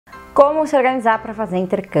Como se organizar para fazer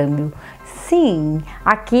intercâmbio? Sim,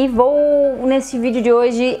 aqui nesse vídeo de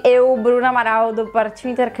hoje, eu, Bruna Amaral, do Partiu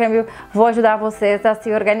Intercâmbio, vou ajudar vocês a se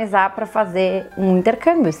organizar para fazer um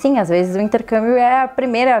intercâmbio. Sim, às vezes o intercâmbio é a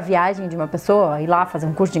primeira viagem de uma pessoa, ir lá fazer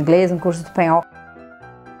um curso de inglês, um curso de espanhol.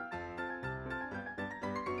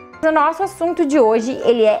 O nosso assunto de hoje,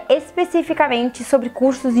 ele é especificamente sobre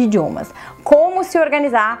cursos de idiomas. Como se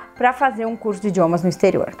organizar para fazer um curso de idiomas no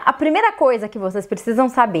exterior. A primeira coisa que vocês precisam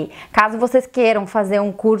saber, caso vocês queiram fazer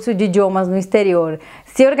um curso de idiomas no exterior,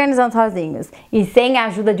 se organizando sozinhos e sem a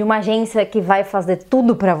ajuda de uma agência que vai fazer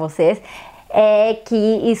tudo para vocês, é que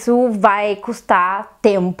isso vai custar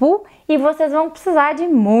tempo e vocês vão precisar de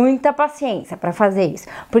muita paciência para fazer isso,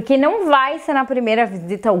 porque não vai ser na primeira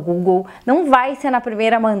visita ao Google, não vai ser na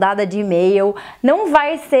primeira mandada de e-mail, não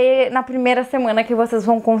vai ser na primeira semana que vocês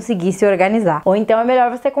vão conseguir se organizar. Ou então é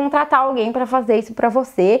melhor você contratar alguém para fazer isso para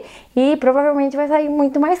você e provavelmente vai sair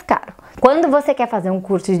muito mais caro. Quando você quer fazer um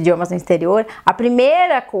curso de idiomas no exterior, a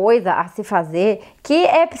primeira coisa a se fazer, que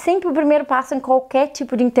é sempre o primeiro passo em qualquer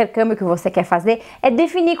tipo de intercâmbio que você quer fazer, é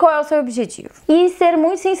definir qual é o seu objetivo e ser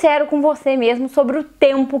muito sincero com você mesmo sobre o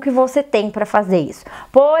tempo que você tem para fazer isso.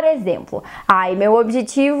 Por exemplo, meu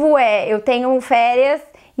objetivo eu tenho férias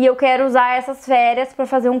e eu quero usar essas férias para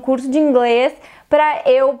fazer um curso de inglês para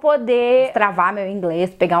eu poder travar meu inglês,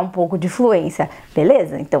 pegar um pouco de fluência.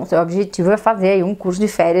 Beleza? Então, seu objetivo é fazer aí um curso de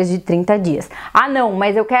férias de 30 dias. Ah, não,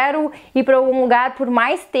 mas eu quero ir para algum lugar por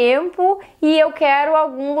mais tempo e eu quero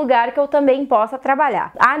algum lugar que eu também possa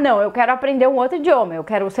trabalhar. Ah, não, eu quero aprender um outro idioma, eu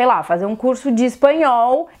quero, sei lá, fazer um curso de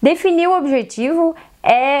espanhol. Definir o objetivo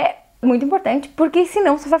é muito importante, porque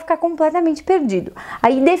senão você vai ficar completamente perdido.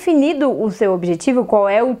 Aí, definido o seu objetivo, qual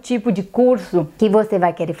é o tipo de curso que você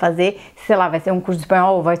vai querer fazer, sei lá, vai ser um curso de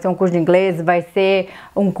espanhol, vai ser um curso de inglês, vai ser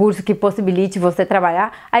um curso que possibilite você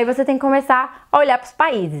trabalhar, aí você tem que começar a olhar para os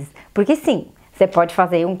países, porque sim, você pode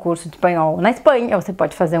fazer um curso de espanhol na Espanha, você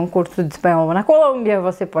pode fazer um curso de espanhol na Colômbia,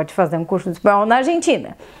 você pode fazer um curso de espanhol na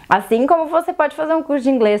Argentina. Assim como você pode fazer um curso de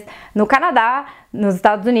inglês no Canadá, nos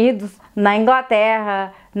Estados Unidos, na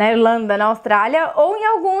Inglaterra, na Irlanda, na Austrália ou em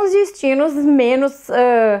alguns destinos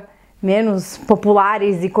menos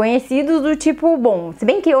populares e conhecidos, do tipo, bom, se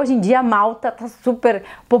bem que hoje em dia Malta tá super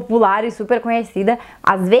popular e super conhecida.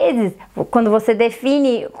 Às vezes, quando você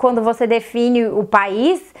define o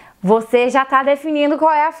país, você já está definindo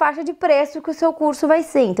qual é a faixa de preço que o seu curso vai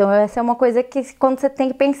ser. Então, essa é uma coisa que quando você tem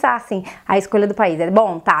que pensar, assim, a escolha do país. É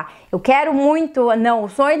bom, tá, eu quero muito, não, o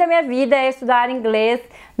sonho da minha vida é estudar inglês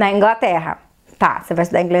na Inglaterra. Tá, você vai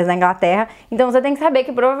estudar inglês na Inglaterra, então você tem que saber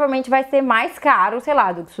que provavelmente vai ser mais caro, sei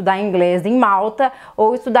lá, do que estudar inglês em Malta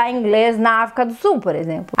ou estudar inglês na África do Sul, por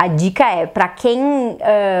exemplo. A dica é, para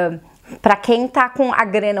quem tá com a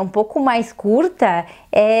grana um pouco mais curta,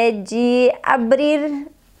 é de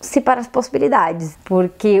abrir-se para as possibilidades,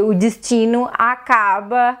 porque o destino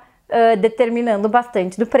acaba determinando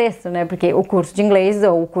bastante do preço, né? Porque o curso de inglês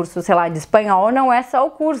ou o curso, sei lá, de espanhol não é só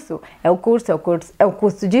o curso, é o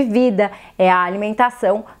custo de vida, é a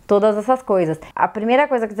alimentação, todas essas coisas. A primeira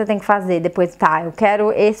coisa que você tem que fazer depois, tá, eu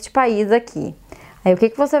quero este país aqui. Aí o que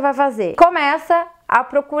você vai fazer? Começa a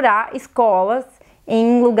procurar escolas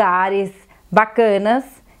em lugares bacanas,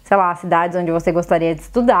 sei lá, cidades onde você gostaria de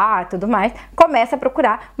estudar e tudo mais, começa a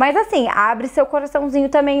procurar, mas assim, abre seu coraçãozinho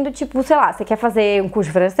também do tipo, sei lá, você quer fazer um curso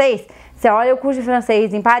de francês? Você olha o curso de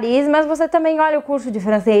francês em Paris, mas você também olha o curso de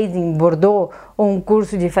francês em Bordeaux, ou um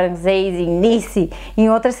curso de francês em Nice, em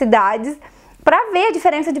outras cidades, para ver a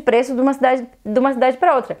diferença de preço de uma cidade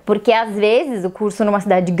para outra, porque às vezes o curso numa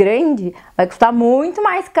cidade grande vai custar muito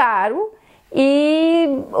mais caro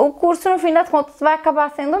e o curso, no fim das contas, vai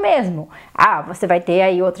acabar sendo o mesmo. Você vai ter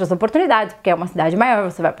aí outras oportunidades, porque é uma cidade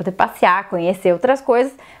maior, você vai poder passear, conhecer outras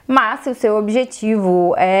coisas, mas se o seu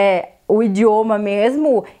objetivo é o idioma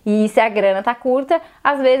mesmo e se a grana tá curta,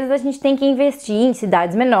 às vezes a gente tem que investir em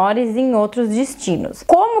cidades menores e em outros destinos.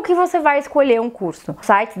 Como que você vai escolher um curso? Os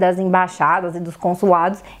sites das embaixadas e dos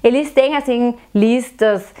consulados, eles têm assim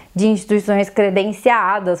listas de instituições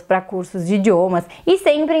credenciadas para cursos de idiomas e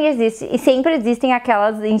sempre existem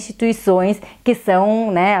aquelas instituições que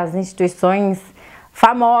são, né, as instituições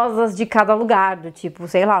famosas de cada lugar, do tipo,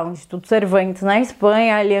 sei lá, o Instituto Cervantes na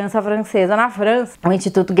Espanha, a Aliança Francesa na França, o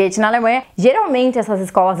Instituto Goethe na Alemanha. Geralmente essas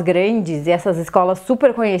escolas grandes e essas escolas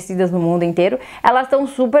super conhecidas no mundo inteiro, elas estão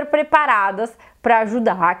super preparadas para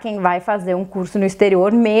ajudar quem vai fazer um curso no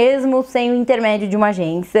exterior, mesmo sem o intermédio de uma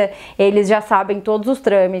agência. Eles já sabem todos os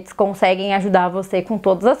trâmites, conseguem ajudar você com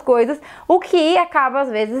todas as coisas, o que acaba às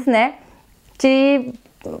vezes, né, te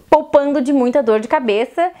poupando de muita dor de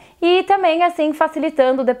cabeça e também assim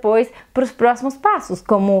facilitando depois para os próximos passos,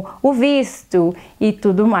 como o visto e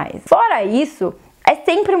tudo mais. Fora isso, é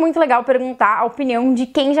sempre muito legal perguntar a opinião de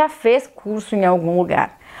quem já fez curso em algum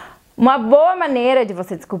lugar. Uma boa maneira de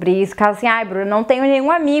você descobrir isso, caso assim, ai, Bruno, não tenho nenhum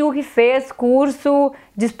amigo que fez curso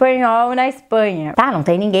de espanhol na Espanha. Tá, não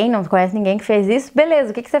tem ninguém, não conhece ninguém que fez isso?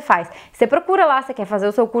 Beleza, o que você faz? Você procura lá, você quer fazer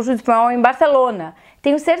o seu curso de espanhol em Barcelona.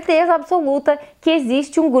 Tenho certeza absoluta que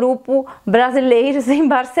existe um grupo brasileiros em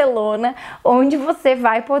Barcelona onde você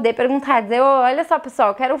vai poder perguntar, dizer, oh, olha só pessoal,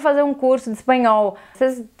 eu quero fazer um curso de espanhol.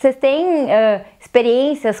 Vocês têm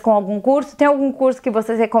experiências com algum curso? Tem algum curso que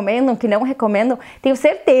vocês recomendam, que não recomendam? Tenho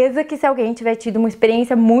certeza que se alguém tiver tido uma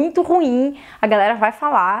experiência muito ruim, a galera vai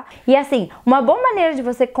falar. E assim, uma boa maneira de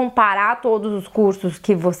você comparar todos os cursos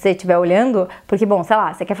que você estiver olhando, porque bom, sei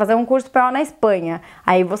lá, você quer fazer um curso de espanhol na Espanha,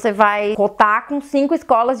 aí você vai cotar com 5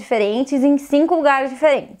 escolas diferentes em 5 lugares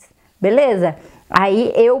diferentes, beleza?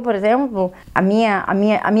 Aí eu, por exemplo, a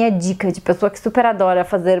minha dica de pessoa que super adora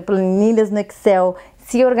fazer planilhas no Excel,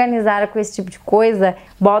 se organizar com esse tipo de coisa,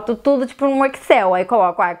 boto tudo tipo num Excel, aí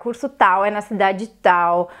coloco, curso tal, é na cidade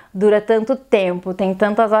tal, dura tanto tempo, tem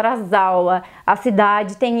tantas horas aula, a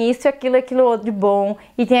cidade tem isso, aquilo outro de bom,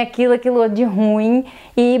 e tem aquilo outro de ruim,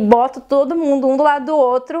 e boto todo mundo um do lado do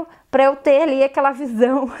outro, para eu ter ali aquela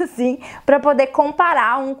visão, assim, para poder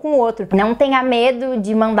comparar um com o outro. Não tenha medo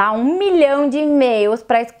de mandar 1 milhão de e-mails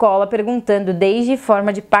para a escola perguntando desde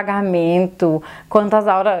forma de pagamento, quantas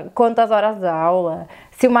horas aula,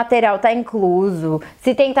 se o material está incluso,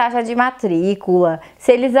 se tem taxa de matrícula,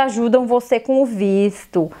 se eles ajudam você com o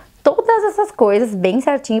visto. Todas essas coisas bem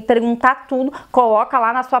certinho, perguntar tudo, coloca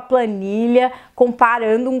lá na sua planilha,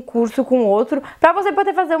 comparando um curso com outro, para você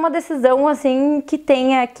poder fazer uma decisão assim que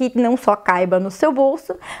tenha, que não só caiba no seu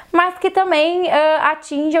bolso, mas que também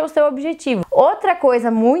atinja o seu objetivo. Outra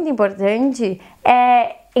coisa muito importante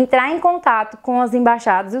é entrar em contato com as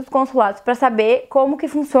embaixadas e os consulados para saber como que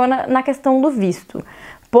funciona na questão do visto.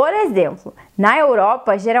 Por exemplo, na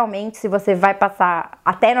Europa, geralmente, se você vai passar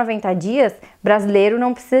até 90 dias, brasileiro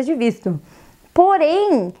não precisa de visto.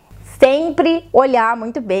 Porém, sempre olhar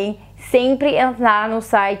muito bem, sempre entrar no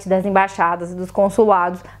site das embaixadas e dos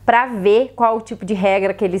consulados para ver qual o tipo de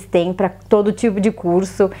regra que eles têm para todo tipo de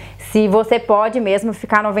curso, se você pode mesmo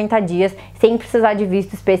ficar 90 dias sem precisar de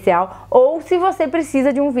visto especial ou se você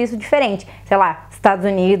precisa de um visto diferente, sei lá, Estados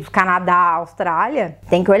Unidos, Canadá, Austrália,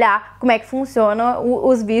 tem que olhar como é que funciona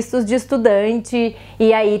os vistos de estudante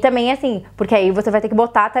e aí também assim, porque aí você vai ter que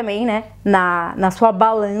botar também, né, na sua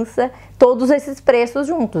balança todos esses preços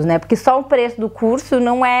juntos, né, porque só o preço do curso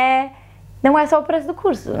não é só o preço do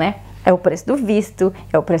curso, né, é o preço do visto,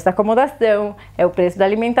 é o preço da acomodação, é o preço da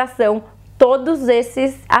alimentação, todos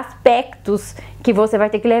esses aspectos que você vai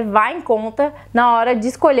ter que levar em conta na hora de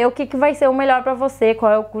escolher o que vai ser o melhor para você,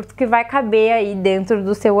 qual é o curso que vai caber aí dentro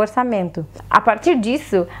do seu orçamento. A partir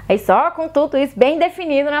disso, aí só com tudo isso bem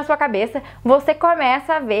definido na sua cabeça, você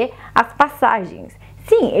começa a ver as passagens.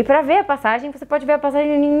 Sim, e para ver a passagem, você pode ver a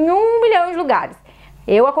passagem em 1 milhão de lugares.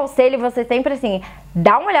 Eu aconselho você sempre assim,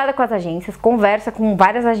 dá uma olhada com as agências, conversa com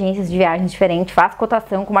várias agências de viagens diferentes, faz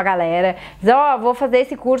cotação com uma galera, diz, ó, vou fazer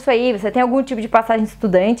esse curso aí, você tem algum tipo de passagem de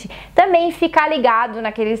estudante? Também ficar ligado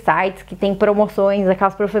naqueles sites que tem promoções,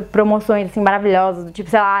 aquelas promoções assim maravilhosas, do tipo,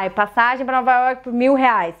 sei lá, passagem para Nova York por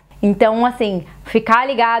R$1.000. Então, assim, ficar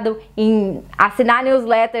ligado em assinar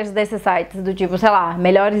newsletters desses sites, do tipo, sei lá,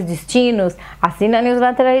 melhores destinos, assina a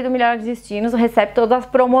newsletter aí do Melhores Destinos, recebe todas as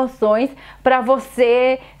promoções pra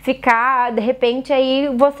você ficar, de repente, aí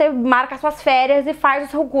você marca suas férias e faz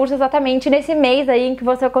o seu curso exatamente nesse mês aí em que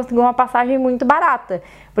você conseguiu uma passagem muito barata.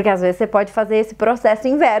 Porque às vezes você pode fazer esse processo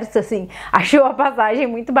inverso, assim, achou a passagem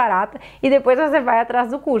muito barata e depois você vai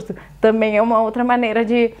atrás do curso. Também é uma outra maneira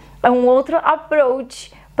um outro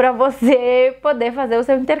approach para você poder fazer o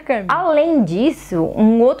seu intercâmbio. Além disso,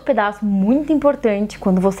 um outro pedaço muito importante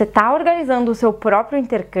quando você está organizando o seu próprio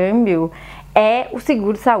intercâmbio é o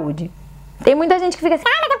seguro-saúde. Tem muita gente que fica assim,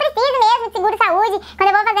 mas eu preciso mesmo de seguro-saúde quando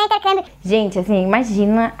eu vou fazer intercâmbio. Gente, assim,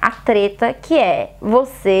 imagina a treta que é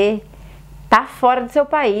você tá fora do seu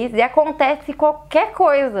país e acontece qualquer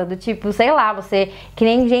coisa, do tipo, sei lá, você, que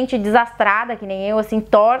nem gente desastrada, que nem eu, assim,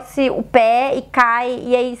 torce o pé e cai,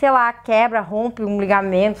 e aí, sei lá, quebra, rompe um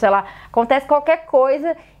ligamento, sei lá, acontece qualquer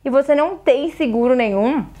coisa e você não tem seguro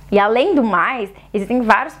nenhum. E além do mais, existem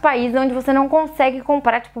vários países onde você não consegue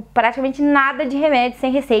comprar, tipo, praticamente nada de remédio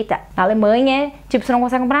sem receita. Na Alemanha, tipo, você não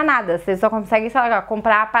consegue comprar nada, você só consegue, sei lá,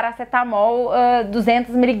 comprar paracetamol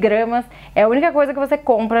 200 miligramas, é a única coisa que você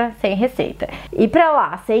compra sem receita. E pra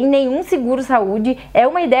lá, sem nenhum seguro saúde, é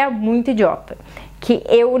uma ideia muito idiota, que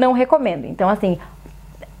eu não recomendo. Então, assim,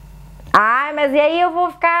 Ah, mas e aí eu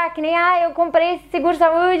vou ficar que nem, eu comprei esse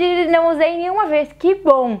seguro-saúde e não usei nenhuma vez. Que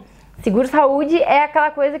bom! Seguro-saúde é aquela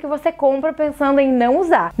coisa que você compra pensando em não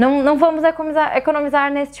usar. Não vamos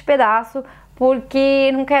economizar neste pedaço,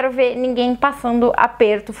 porque não quero ver ninguém passando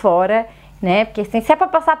aperto fora, né? Porque assim, se é pra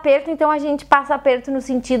passar aperto, então a gente passa aperto no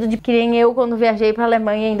sentido de que nem eu, quando viajei pra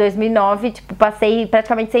Alemanha em 2009, tipo, passei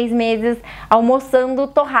praticamente 6 meses almoçando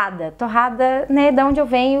torrada. Torrada, né, da onde eu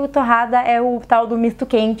venho, torrada é o tal do misto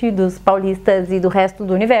quente dos paulistas e do resto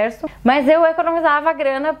do universo. Mas eu economizava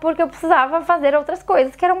grana porque eu precisava fazer outras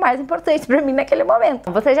coisas que eram mais importantes pra mim naquele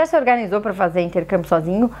momento. Você já se organizou pra fazer intercâmbio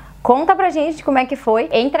sozinho? Conta pra gente como é que foi.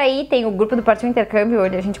 Entra aí, tem o grupo do Partiu Intercâmbio,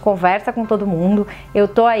 onde a gente conversa com todo mundo. Eu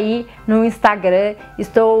tô aí no Instagram,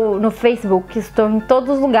 estou no Facebook, estou em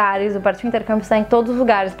todos os lugares. O Partiu Intercâmbio está em todos os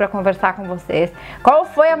lugares para conversar com vocês. Qual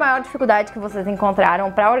foi a maior dificuldade que vocês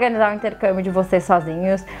encontraram para organizar o intercâmbio de vocês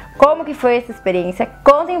sozinhos? Como que foi essa experiência?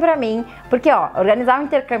 Contem pra mim, porque ó, organizar um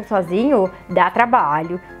intercâmbio sozinho dá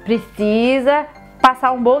trabalho, precisa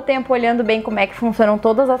passar um bom tempo olhando bem como é que funcionam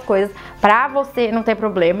todas as coisas pra você não ter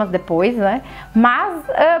problemas depois, né? Mas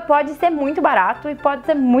pode ser muito barato e pode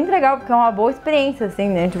ser muito legal, porque é uma boa experiência, assim,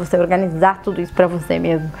 né? De você organizar tudo isso pra você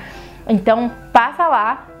mesmo. Então, passa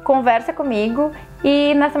lá, conversa comigo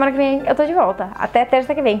e na semana que vem eu tô de volta. Até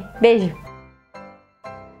terça que vem. Beijo!